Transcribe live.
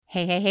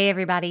Hey,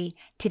 everybody.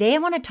 Today I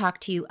want to talk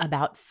to you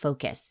about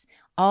focus.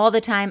 All the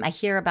time I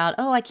hear about,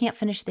 I can't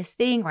finish this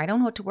thing, or I don't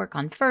know what to work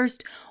on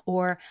first,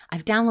 or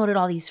I've downloaded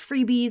all these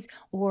freebies,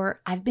 or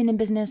I've been in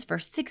business for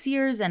 6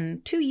 years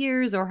and 2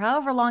 years, or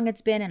however long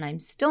it's been, and I'm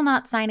still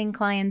not signing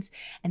clients.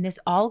 And this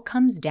all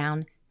comes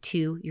down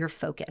to your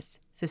focus.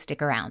 So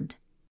stick around.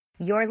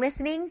 You're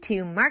listening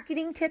to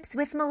Marketing Tips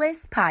with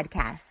Melissa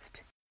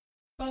podcast.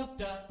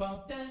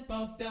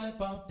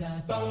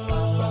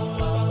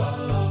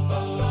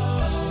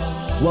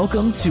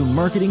 Welcome to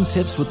Marketing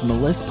Tips with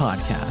Melissa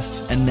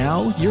podcast. And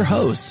now your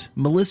host,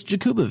 Melissa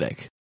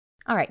Jakubovic.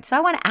 All right, so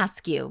I want to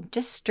ask you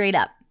just straight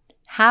up,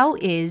 how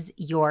is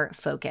your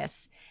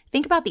focus?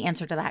 Think about the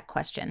answer to that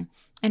question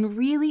and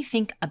really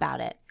think about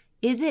it.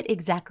 Is it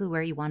exactly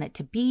where you want it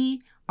to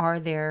be? Are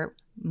there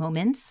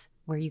moments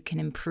where you can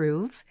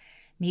improve?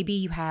 Maybe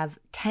you have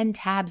 10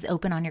 tabs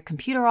open on your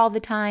computer all the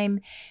time.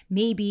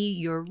 Maybe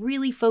you're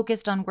really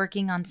focused on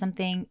working on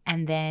something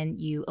and then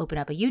you open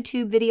up a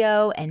YouTube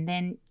video and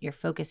then your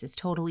focus is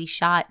totally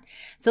shot.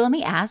 So let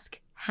me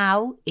ask,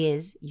 how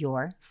is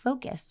your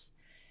focus?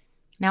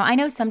 Now, I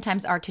know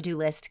sometimes our to-do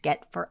list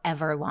get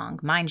forever long.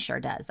 Mine sure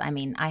does. I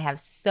mean, I have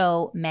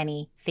so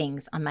many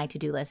things on my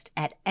to-do list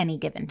at any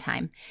given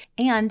time.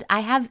 And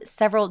I have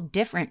several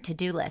different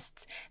to-do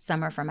lists.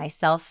 Some are for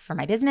myself, for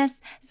my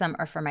business. Some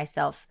are for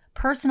myself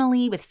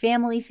personally with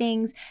family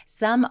things.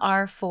 Some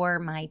are for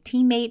my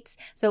teammates.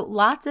 So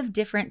lots of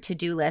different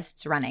to-do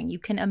lists running. You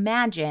can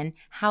imagine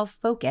how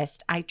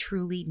focused I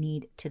truly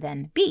need to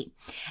then be.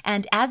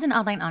 And as an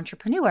online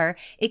entrepreneur,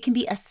 it can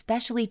be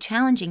especially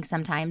challenging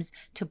sometimes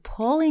to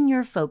pull in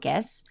your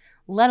focus,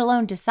 let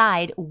alone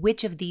decide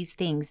which of these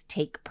things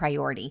take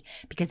priority.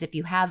 Because if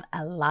you have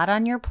a lot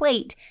on your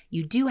plate,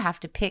 you do have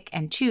to pick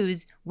and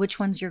choose which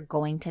ones you're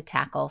going to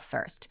tackle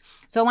first.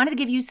 So I wanted to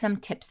give you some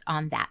tips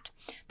on that.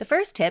 The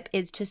first tip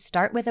is to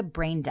start with a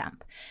brain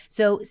dump.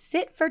 So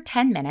sit for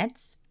 10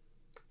 minutes.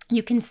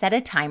 You can set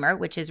a timer,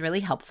 which is really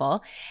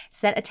helpful.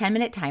 Set a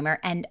 10-minute timer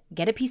and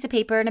get a piece of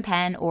paper and a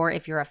pen, or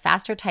if you're a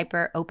faster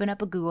typer, open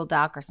up a Google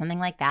Doc or something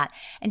like that,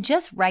 and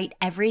just write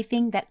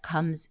everything that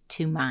comes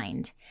to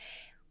mind.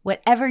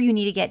 Whatever you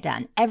need to get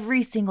done,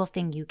 every single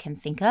thing you can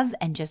think of,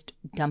 and just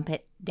dump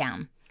it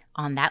down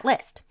on that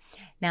list.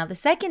 Now, the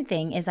second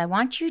thing is I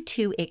want you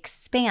to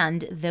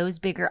expand those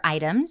bigger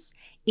items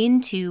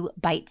into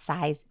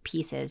bite-sized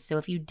pieces. So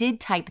if you did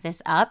type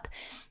this up,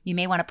 you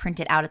may want to print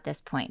it out at this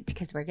point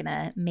because we're going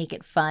to make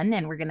it fun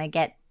and we're going to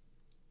get,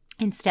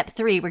 in step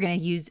 3, we're going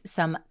to use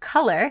some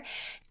color.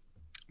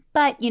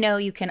 But,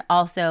 you can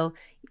also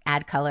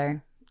add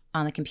color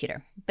on the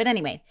computer. But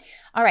anyway,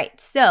 all right,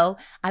 so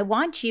I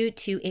want you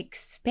to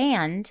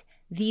expand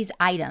these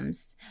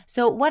items.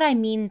 So what I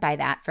mean by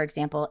that, for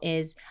example,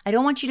 is I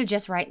don't want you to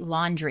just write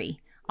laundry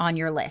on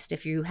your list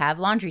if you have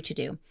laundry to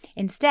do.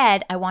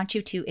 Instead, I want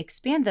you to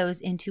expand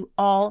those into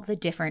all the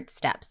different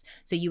steps.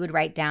 So you would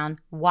write down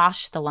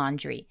wash the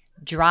laundry,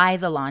 dry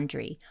the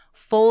laundry,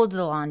 fold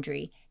the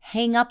laundry,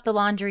 hang up the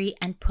laundry,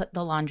 and put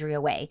the laundry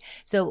away.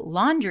 So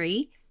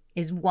laundry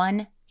is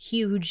one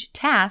huge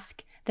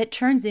task that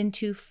turns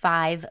into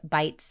 5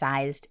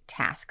 bite-sized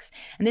tasks.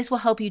 And this will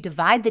help you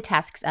divide the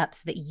tasks up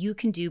so that you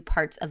can do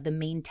parts of the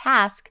main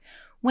task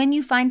when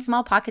you find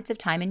small pockets of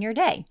time in your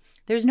day.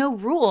 There's no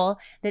rule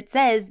that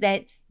says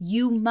that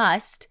you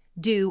must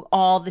do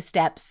all the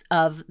steps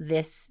of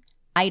this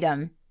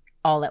item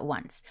all at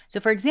once.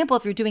 So for example,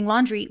 if you're doing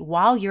laundry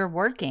while you're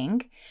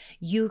working,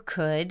 you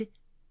could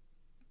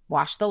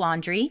wash the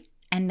laundry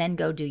and then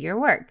go do your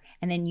work.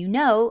 And then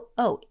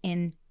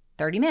in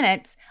 30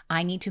 minutes,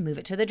 I need to move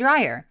it to the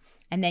dryer.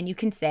 And then you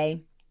can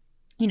say,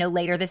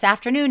 later this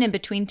afternoon in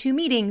between 2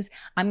 meetings,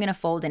 I'm going to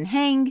fold and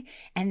hang.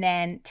 And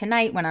then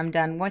tonight when I'm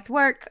done with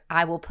work,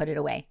 I will put it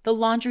away. The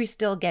laundry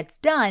still gets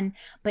done,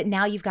 but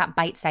now you've got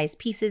bite-sized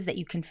pieces that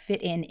you can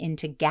fit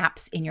into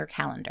gaps in your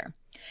calendar.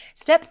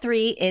 Step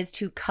 3 is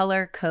to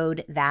color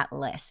code that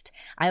list.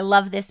 I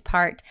love this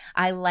part.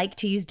 I like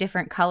to use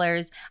different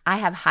colors. I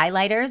have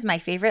highlighters. My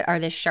favorite are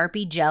the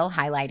Sharpie gel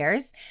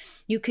highlighters.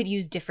 You could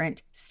use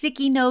different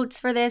sticky notes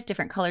for this,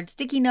 different colored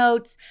sticky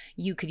notes.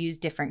 You could use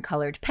different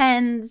colored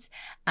pens.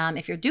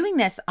 If you're doing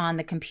this on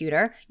the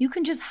computer, you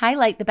can just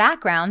highlight the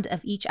background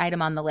of each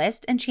item on the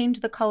list and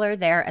change the color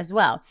there as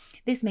well.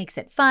 This makes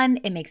it fun.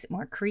 It makes it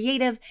more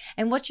creative.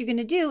 And what you're going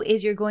to do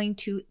is you're going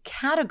to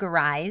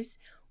categorize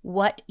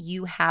what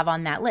you have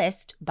on that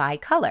list by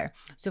color.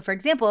 So for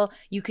example,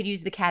 you could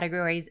use the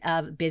categories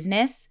of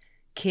business,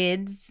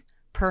 kids,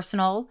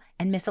 personal,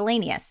 and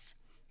miscellaneous.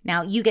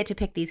 Now you get to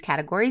pick these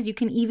categories. You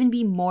can even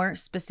be more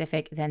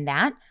specific than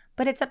that,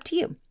 but it's up to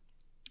you.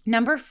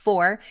 Number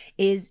 4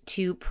 is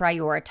to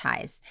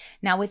prioritize.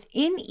 Now,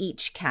 within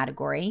each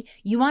category,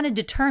 you want to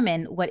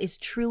determine what is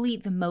truly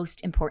the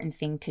most important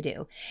thing to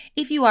do.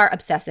 If you are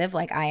obsessive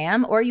like I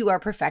am, or you are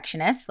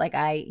perfectionist like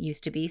I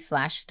used to be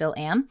 / still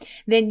am,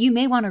 then you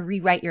may want to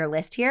rewrite your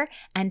list here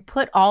and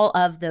put all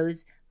of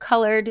those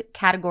colored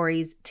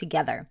categories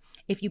together.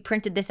 If you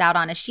printed this out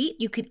on a sheet,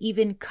 you could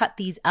even cut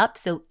these up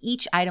so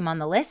each item on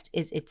the list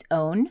is its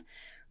own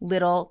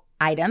little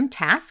item,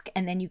 task,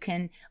 and then you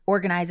can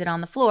organize it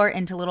on the floor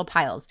into little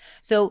piles.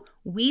 So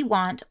we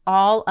want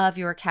all of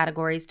your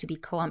categories to be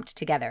clumped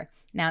together.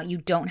 Now, you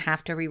don't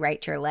have to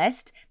rewrite your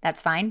list.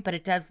 That's fine, but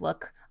it does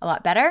look a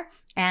lot better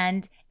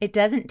and it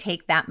doesn't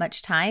take that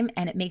much time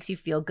and it makes you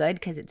feel good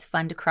because it's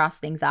fun to cross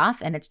things off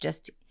and it's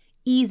just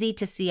easy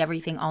to see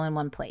everything all in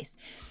one place.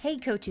 Hey,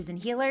 coaches and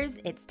healers,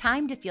 it's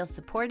time to feel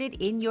supported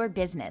in your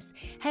business.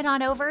 Head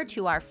on over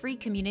to our free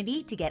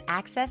community to get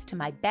access to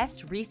my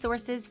best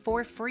resources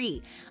for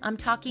free. I'm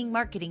talking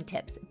marketing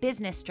tips,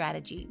 business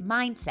strategy,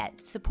 mindset,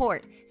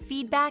 support,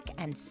 feedback,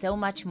 and so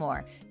much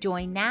more.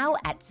 Join now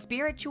at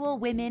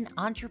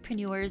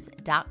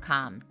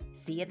spiritualwomenentrepreneurs.com.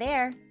 See you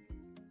there.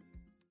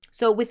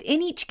 So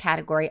within each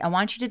category, I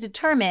want you to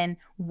determine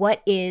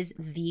what is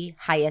the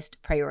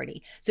highest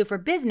priority. So for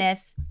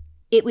business,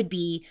 it would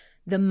be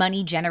the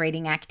money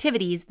generating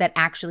activities that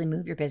actually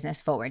move your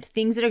business forward.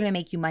 Things that are going to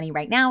make you money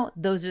right now,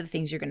 those are the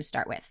things you're going to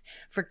start with.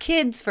 For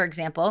kids, for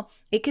example,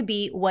 it could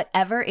be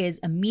whatever is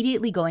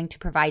immediately going to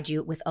provide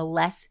you with a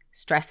less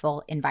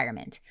stressful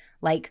environment,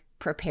 like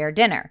prepare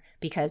dinner,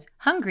 because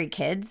hungry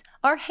kids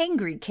are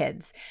hangry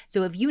kids.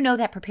 So if you know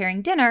that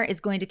preparing dinner is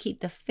going to keep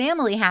the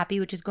family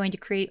happy, which is going to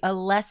create a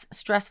less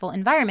stressful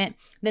environment,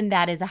 then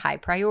that is a high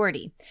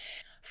priority.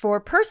 For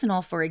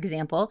personal, for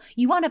example,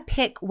 you want to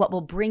pick what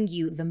will bring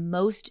you the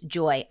most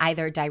joy,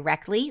 either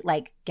directly,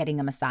 like getting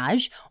a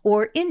massage,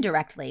 or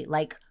indirectly,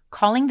 like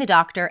calling the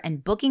doctor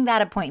and booking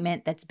that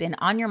appointment that's been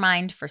on your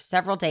mind for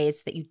several days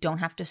so that you don't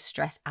have to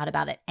stress out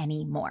about it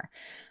anymore.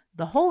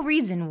 The whole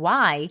reason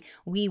why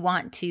we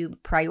want to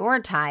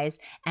prioritize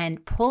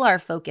and pull our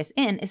focus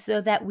in is so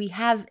that we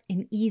have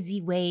an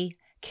easy way,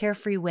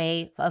 carefree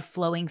way of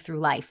flowing through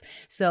life.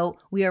 So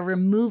we are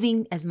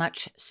removing as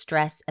much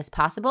stress as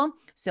possible.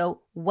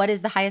 So what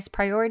is the highest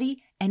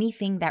priority?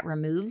 Anything that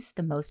removes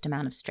the most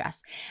amount of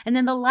stress. And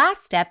then the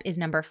last step is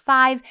number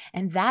 5,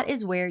 and that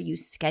is where you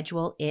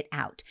schedule it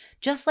out.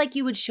 Just like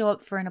you would show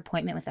up for an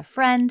appointment with a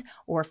friend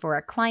or for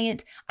a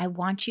client, I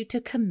want you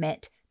to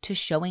commit to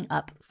showing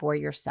up for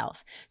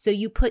yourself. So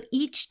you put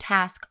each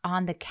task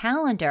on the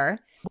calendar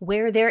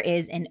where there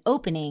is an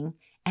opening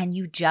and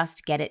you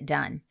just get it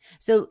done.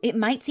 So it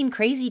might seem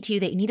crazy to you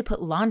that you need to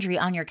put laundry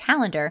on your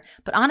calendar,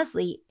 but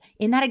honestly,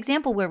 in that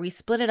example where we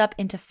split it up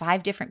into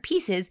 5 different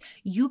pieces,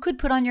 you could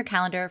put on your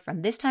calendar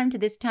from this time to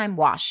this time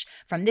wash,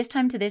 from this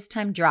time to this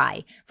time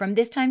dry, from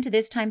this time to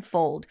this time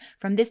fold,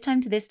 from this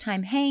time to this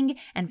time hang,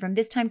 and from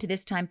this time to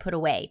this time put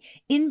away.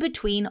 In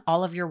between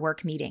all of your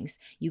work meetings,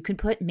 you can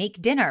put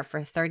make dinner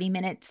for 30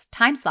 minutes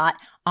time slot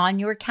on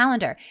your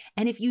calendar.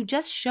 And if you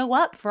just show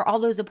up for all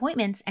those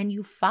appointments and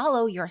you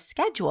follow your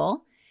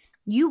schedule,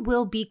 you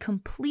will be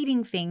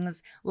completing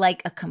things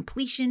like a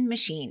completion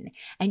machine,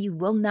 and you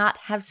will not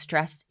have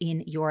stress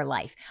in your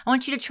life. I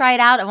want you to try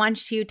it out. I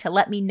want you to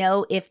let me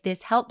know if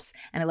this helps,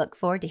 and I look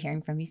forward to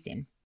hearing from you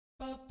soon.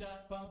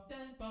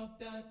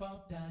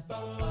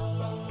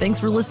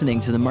 Thanks for listening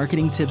to the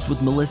Marketing Tips with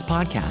Meliss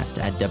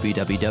podcast at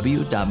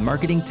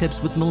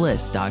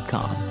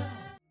www.marketingtipswithmeliss.com.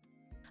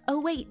 Oh,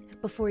 wait.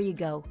 Before you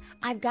go,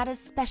 I've got a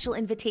special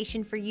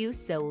invitation for you,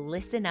 so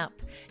listen up.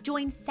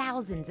 Join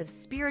thousands of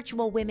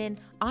spiritual women,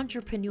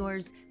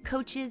 entrepreneurs,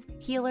 coaches,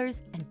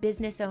 healers, and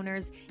business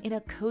owners in a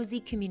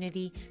cozy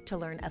community to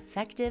learn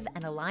effective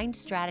and aligned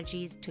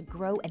strategies to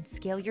grow and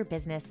scale your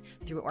business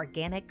through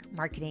organic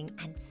marketing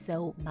and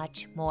so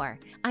much more.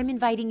 I'm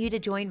inviting you to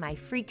join my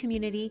free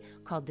community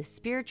called the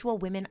Spiritual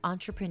Women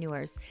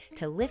Entrepreneurs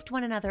to lift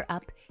one another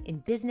up in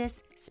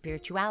business,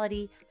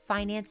 spirituality,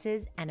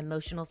 finances, and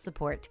emotional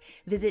support.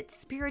 Visit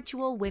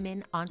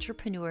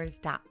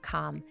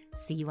spiritualwomenentrepreneurs.com.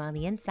 See you on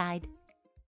the inside.